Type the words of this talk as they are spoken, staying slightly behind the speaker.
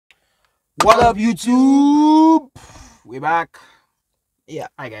What up, YouTube? We're back. Yeah.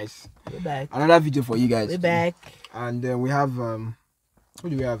 Hi, guys. We're back. Another video for you guys. We're back. And we have who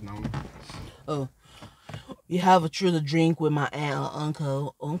do we have now? Oh, we have a True the Drink with my aunt and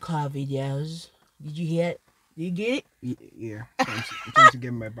uncle on car videos. Did you hear it? Did you get it? Yeah. I'm trying to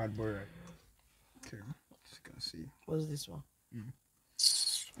get my bad boy right. Okay. Just gonna see. What's this one? You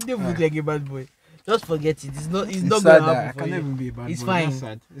don't look like a bad boy. Just forget it. It's not Sad gonna that happen I for can't you. even be a bad It's boy. fine. That's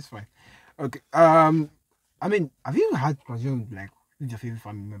sad. It's fine. Okay. I mean, have you had consumed like who's your favorite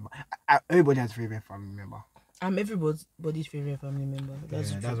family member? Everybody has a favorite family member. I'm everybody's favorite family member.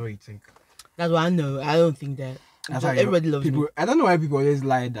 That's That's what you think. That's what I know. I don't think that. That's why Everybody loves people. me. I don't know why people always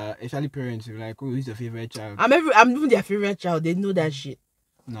lie that, especially parents, who like, oh, who's your favorite child? I'm even their favorite child. They know that shit.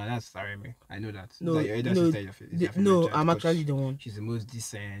 No, that's sorry, me. I know that. No, that your elder no, sister is your favorite no, child I'm because actually the one. She's the most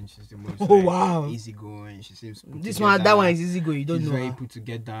decent. She's the most Oh, wow. easygoing. She seems put This together. one, that one is easy go. You don't She's know. very Her. put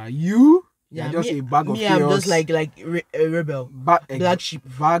together. You're just me, a bag of me, chaos. I'm just like a rebel. Black sheep.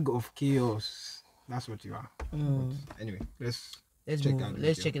 Bag of chaos. That's what you are. Mm. But anyway, let's Check move.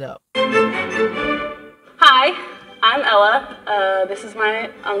 Let's check it out. Hi, I'm Ella. This is my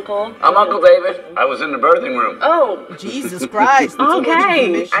uncle. I'm Uncle David. I was in the birthing room. Oh, Jesus Christ. That's so much okay.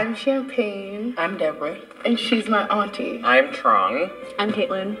 information. I'm Champagne. I'm Deborah. And she's my auntie. I'm Trong. I'm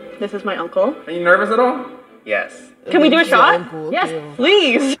Caitlin. This is my uncle. Are you nervous at all? Yes. Can we do a This is your shot? uncle, Yes, okay.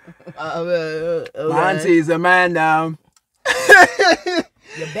 please. My auntie is a man now.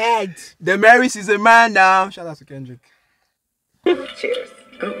 You're bagged. The Marys is a man now. Shout out to Kendrick. Cheers.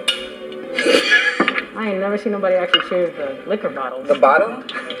 I ain't never seen nobody actually cheers the liquor bottles. The bottom?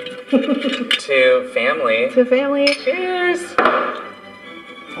 To family. To family. Cheers.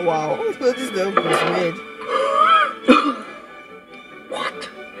 Wow. This is the weird. What?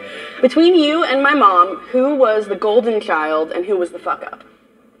 Between you and my mom, who was the golden child and who was the fuck up?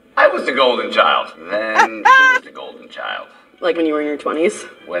 I was the golden child. Then she was the golden child. Like when you were in your 20s?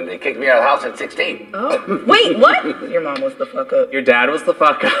 When they kicked me out of the house at 16. Oh. Wait, what? Your mom was the fuck up. Your dad was the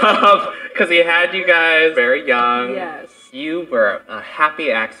fuck up because he had you guys very young. Yes. You were a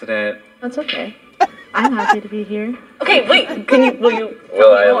happy accident. That's okay. I'm happy to be here. Okay, wait. Will you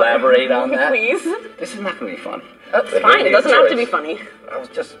Will I elaborate on that? Please? This is not going to be fun. That's They fine. gave It me a doesn't have to choice. be funny. I was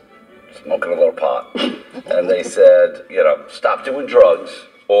just smoking a little pot. And they said, stop doing drugs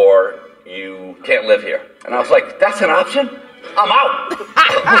or you can't live here. And I was like, that's an option? I'm out.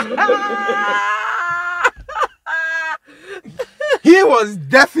 He was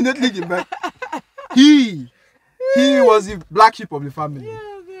definitely the man. He was the black sheep of the family.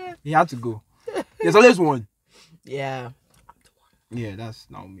 Yeah. He had to go. There's always one. Yeah. Yeah, that's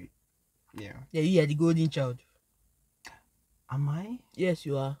not me. Yeah. Yeah, you are the golden child. Am I? Yes,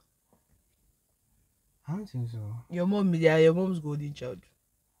 you are. I don't think so. Your mom's golden child.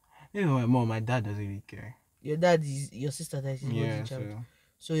 You know, my mom, my dad doesn't really care. Your dad is your sister that is Yeah, golden child.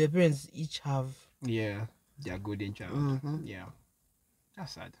 So your parents each have. yeah, they're golden child. Mhm. Yeah.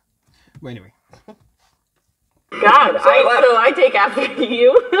 That's sad. But anyway. God, so I take after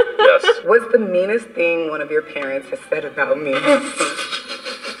you. Yes. What's the meanest thing one of your parents has said about me?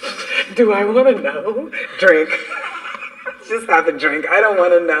 Do I want to know? Drink. Just have a drink. I don't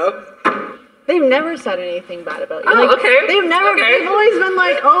want to know. They've never said anything bad about you. Oh, okay. They've never. Okay. They've always been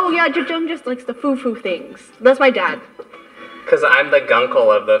like, oh yeah, Jim just likes the foo things. That's my dad. Because I'm the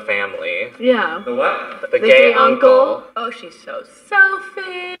gunkle of the family. Yeah. The what? The The gay uncle. Oh, she's so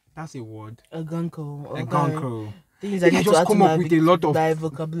selfish. That's a word. A gunko. A gunko. Things They I need just to add come to up my with a lot of- my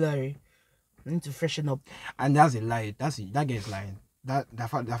vocabulary. I need to freshen up. And that's a lie. That guy is lying. That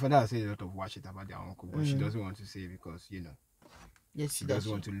father said a lot of watch it about their uncle, but she doesn't want to say because Yes, she doesn't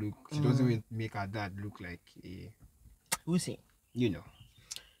want to look. She doesn't want to make her dad look like a. We'll see.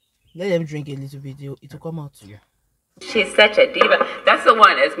 Let them drink a little bit. It will come out. Yeah. She's such a diva. That's the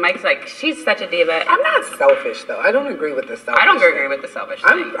one. As Mike's like, she's such a diva. I'm not selfish though. I don't agree with the selfish. I don't agree thing. with the selfish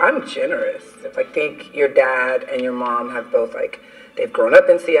thing. I'm generous. I think your dad and your mom have both they've grown up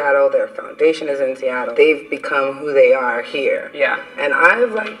in Seattle. Their foundation is in Seattle. They've become who they are here. Yeah. And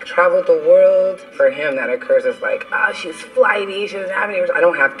I've traveled the world. For him, that occurs as she's flighty. She doesn't have any. I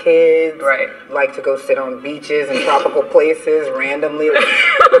don't have kids. Right. Like to go sit on beaches in tropical places randomly.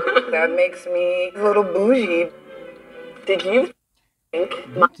 That makes me a little bougie. Did you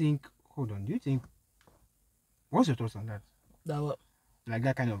think? Hold on. Do you think? What's your thoughts on that? That what? Like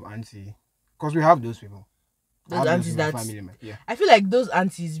that kind of auntie? Because we have those people. I Those have aunties in my that family, man. Yeah. I feel like those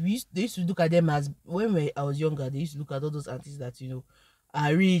aunties they used to look at them as I was younger. They used to look at all those aunties that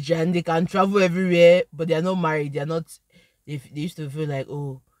are rich and they can travel everywhere, but they are not married. They are not. They used to feel like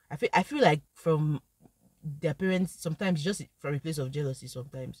I feel like from their parents sometimes just from a place of jealousy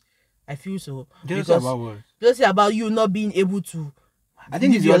sometimes I feel so. Jealousy about what? Jealousy about you not being able to I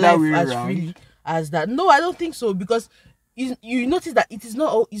think it's the live other way as around. freely as that. No, I don't think so, because you notice that it's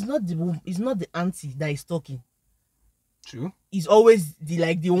not the auntie that is talking. True. It's always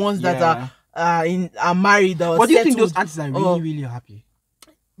the ones that are married or But do you think settled, those aunties are really, really happy?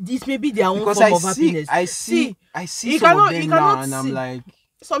 This may be their own Because form of happiness. I see you some cannot- of them you now, cannot and I'm see. like,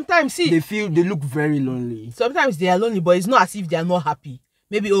 Sometimes they look very lonely. sometimes they are lonely, but it's not as if they are not happy.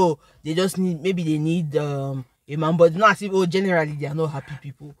 Maybe they need a man, but it's not as if generally they are not happy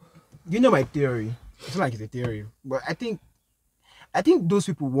people. You know my theory. It's not like it's a theory, but I think those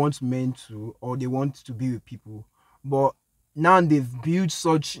people want men to, or they want to be with people, but now they've built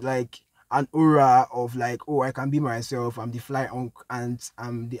such like an aura of like, oh, I can be myself. I'm the fly uncle, and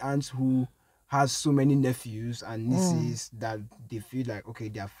I'm the aunt who has so many nephews and nieces that they feel like, okay,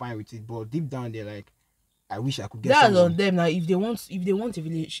 they are fine with it, but deep down they're like, I wish I could get That's someone. on them now. If they want a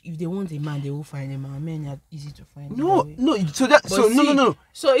village, if they want a man, they will find a man. Men are easy to find. No. So no.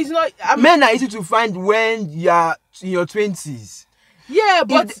 So it's not. Men are easy to find when you're in your 20s. Yeah,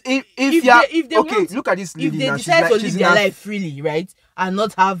 but if they okay, look at this lady if they now. decide to live she's their in her life freely, right, and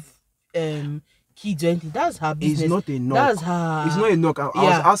not have kids or anything, that's her business. It's not a knock. That's her. It's not a knock. I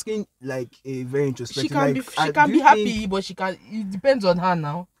was asking like a very introspective. She can be happy, but she can. It depends on her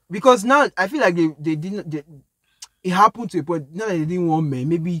now. Because now I feel like they didn't. It happened to a point. Not that they didn't want men.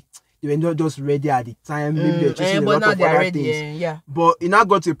 Maybe they were not just ready at the time. Maybe they're chasing a lot of other things. Yeah. But it now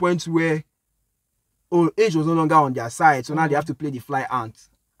got to a point where, age was no longer on their side. So now they have to play the fly aunt,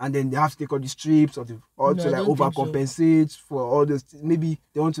 and then they have to take all the strips to overcompensate for all those. Maybe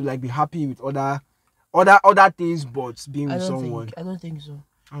they want to like be happy with other things, but being with someone. I don't think so.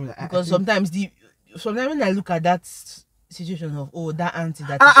 Because sometimes when I look at that situation of that auntie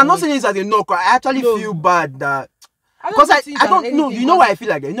that I'm not saying this as a knock. I actually feel bad that because I don't know. You know why I feel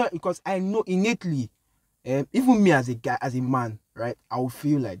like that? You know, because I know innately, even me as a guy, as a man, right? I will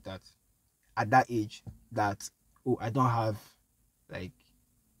feel like that at that age that I don't have like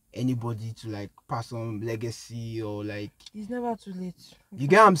anybody to like pass on legacy or like. It's never too late. You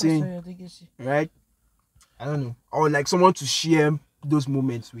get what I'm saying, right? I don't know, or like someone to share those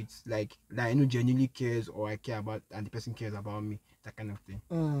moments with, like that I know genuinely cares or I care about and the person cares about me, that kind of thing.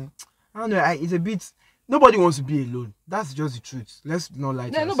 I don't know. It's a bit. Nobody wants to be alone. That's just the truth. Let's not lie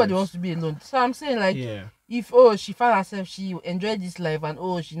to ourselves. Nobody wants to be alone. So I'm saying like, if she found herself, she enjoyed this life,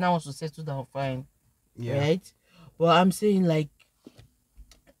 and she now wants to settle down, fine, right? But I'm saying like,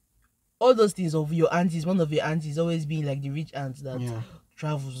 all those things of your aunties, one of your aunties always being like the rich aunt that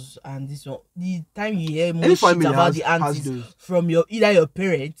travels, and this one, the time you hear more shit about the aunties from either your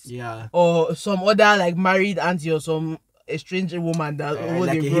parents or some other like married auntie or some estranged woman that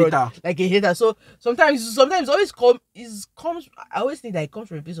like a hater. So sometimes always comes. I always think that it comes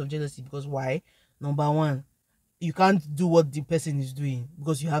from a place of jealousy, because why? Number one, you can't do what the person is doing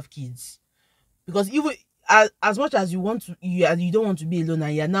because you have kids. Because even as much as you want to, you don't want to be alone,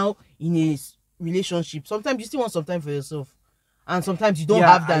 and you're now in a relationship, sometimes you still want some time for yourself, and sometimes you don't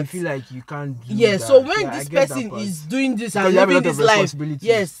have that. I feel like you can't do that. So when this person is doing this and living this life,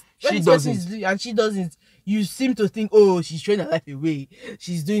 she doesn't, and she doesn't, you seem to think, she's throwing her life away,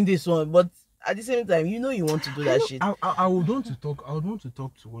 she's doing this one, but at the same time, you want to do that shit. I would want to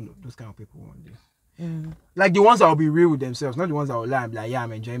talk to one of those kind of people one day. Like the ones that will be real with themselves, not the ones that will lie and be like,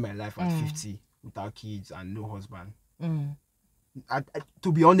 I'm enjoying my life at 50 without kids and no husband.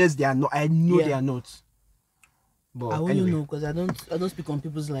 To be honest, they are not. I know they are not. But I wouldn't know, because I don't speak on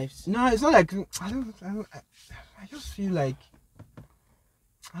people's lives. No, it's not like I just feel like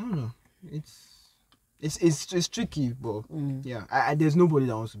I don't know. It's tricky, but there's nobody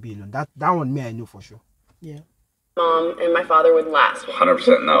that wants to be alone. That one, me, I know for sure. Yeah. Mom and my father would last.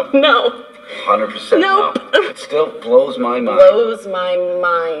 100% no. No. 100% Nope. no. It still blows my mind. Blows my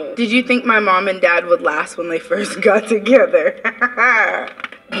mind. Did you think my mom and dad would last when they first got together?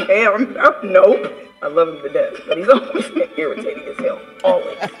 Hell no. Nope. I love him to death, but he's always irritating as hell.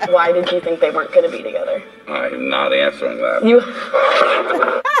 Always. Why did you think they weren't going to be together? I'm not answering that.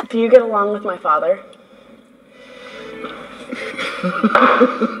 Do you get along with my father?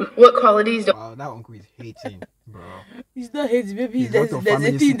 What qualities do... Wow, that uncle is hating, bro. He's not hating, baby. There's a lot of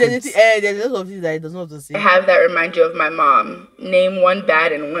things that he does not want to say. I have that remind you of my mom? Name one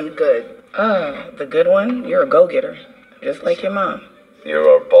bad and one good. The good one? You're a go-getter, just like your mom. You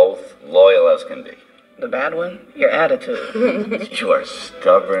are both loyal as can be. The bad one? Your attitude. You are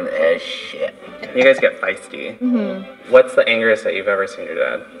stubborn as shit. You guys get feisty. What's the angriest that you've ever seen your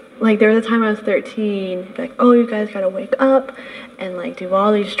dad? Like, there was a time I was 13, like, you guys gotta wake up and, like, do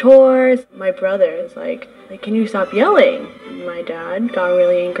all these chores. My brother is like, can you stop yelling? my dad got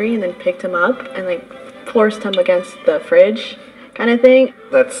really angry and then picked him up and like forced him against the fridge kind of thing.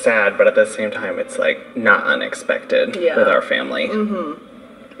 That's sad, but at the same time, it's like not unexpected with our family.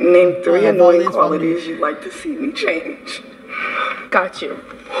 Name 3 annoying qualities you'd like to see me change. Got you.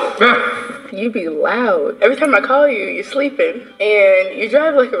 You be loud. Every time I call you, you're sleeping. And you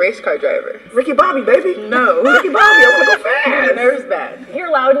drive like a race car driver. Ricky Bobby, baby. No. Ricky Bobby, I want to go fast. Your nerves bad.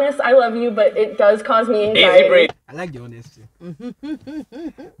 Your loudness, I love you, but it does cause me anxiety. I like the honesty.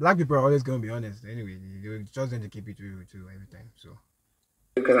 Black people are always going to be honest. Anyway, you're just going to keep it real every time. So.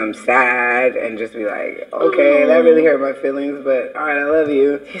 Because I'm sad and just be like, okay, that really hurt my feelings, but all right, I love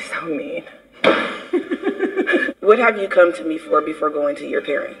you. He's so mean. What have you come to me for before going to your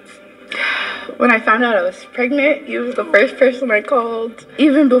parents? When I found out I was pregnant, you was the first person I called,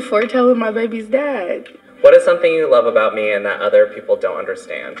 even before telling my baby's dad. What is something you love about me and that other people don't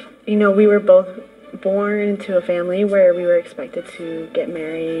understand? You know, we were both born into a family where we were expected to get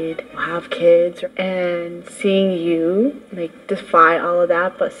married, have kids, and seeing you like defy all of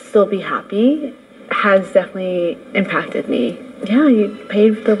that but still be happy has definitely impacted me. Yeah, you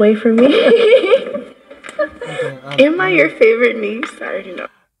paved the way for me. Am I your favorite niece? I already know.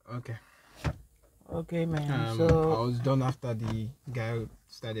 Okay. Okay, man. I So was done after the guy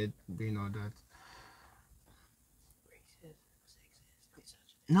started doing all that.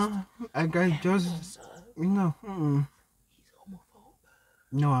 No, I just no.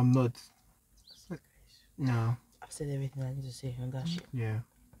 No, I'm not. No. I've said everything I need to say on that shit. Yeah.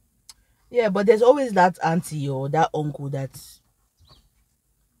 Yeah, but there's always that auntie or that uncle that's.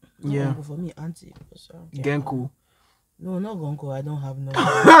 Yeah. Uncle for me, auntie. Genku. No, not Gonko. I don't have no.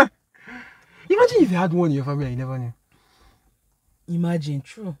 Imagine if you had one in your family and you never knew. Imagine,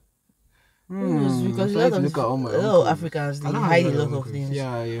 true. Because a lot of Africans, they hide a lot of things.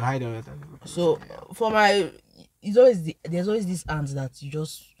 Yeah, you hide a lot of things. So for there's always this aunt that you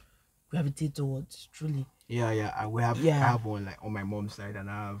just gravitate towards. Truly. Yeah. I have one like on my mom's side, and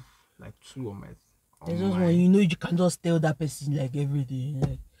I have like 2 on my. There's just one, you can just tell that person like every day.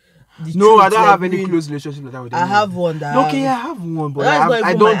 Like, no, I don't have any close relationship like that with them. I have one that. Okay, I have one, but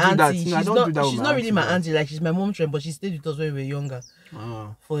I don't do that. I don't do that. She's not really my auntie. Like, she's my mom's friend, but she stayed with us when we were younger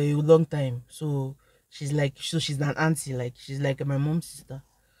for a long time. So she's like, she's an auntie. Like, she's like my mom's sister.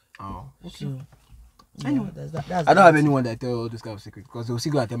 Oh, okay. So, anyway, that's I don't have anyone that tell all those kind of secrets because they'll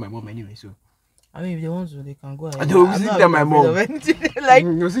still go and tell my mom anyway. So I mean, if they want to, they can go ahead. They'll still tell my mom. Like,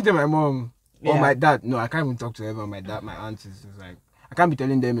 they'll still tell my mom or my dad. No, I can't even talk to ever. My dad, my aunts is like. I can't be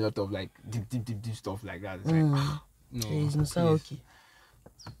telling them a lot of like deep stuff like that. It's like, no, it's not okay.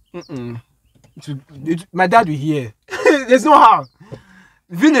 My dad will hear. There's no how.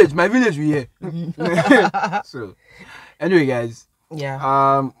 My village will hear. So, anyway, guys.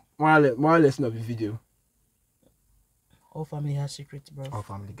 Yeah. Moral lesson of the video. All family has secrets, bro. All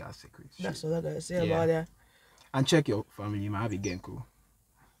family got secrets. That's all I gotta say about that. And check your family. You might have a genko.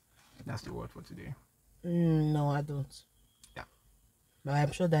 That's the word for today. No, I don't. But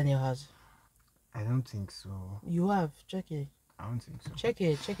I'm sure Daniel has. I don't think so. You have. Check it. I don't think so. Check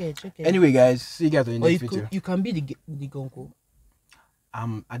it. Anyway, guys, see you guys on the next video. You can be the gonko.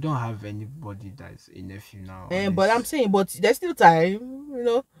 I don't have anybody that's a nephew now. But I'm saying, but there's still time. You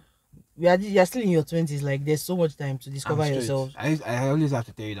know, you're still in your 20s. Like, there's so much time to discover yourself. I always have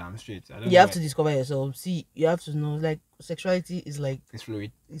to tell you that I'm straight. You have to discover yourself. See, you have to know. Like, sexuality is like it's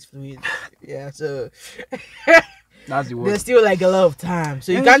fluid. Yeah. So. That's the word. There's still like a lot of time,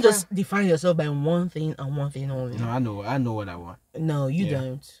 so you can't just define yourself by one thing and one thing only. No, I know what I want. No, you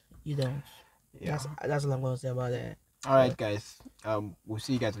don't. Yeah. That's all I'm gonna say about that. All right, guys. We'll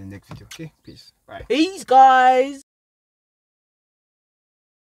see you guys in the next video. Okay, peace. Bye. Peace, guys.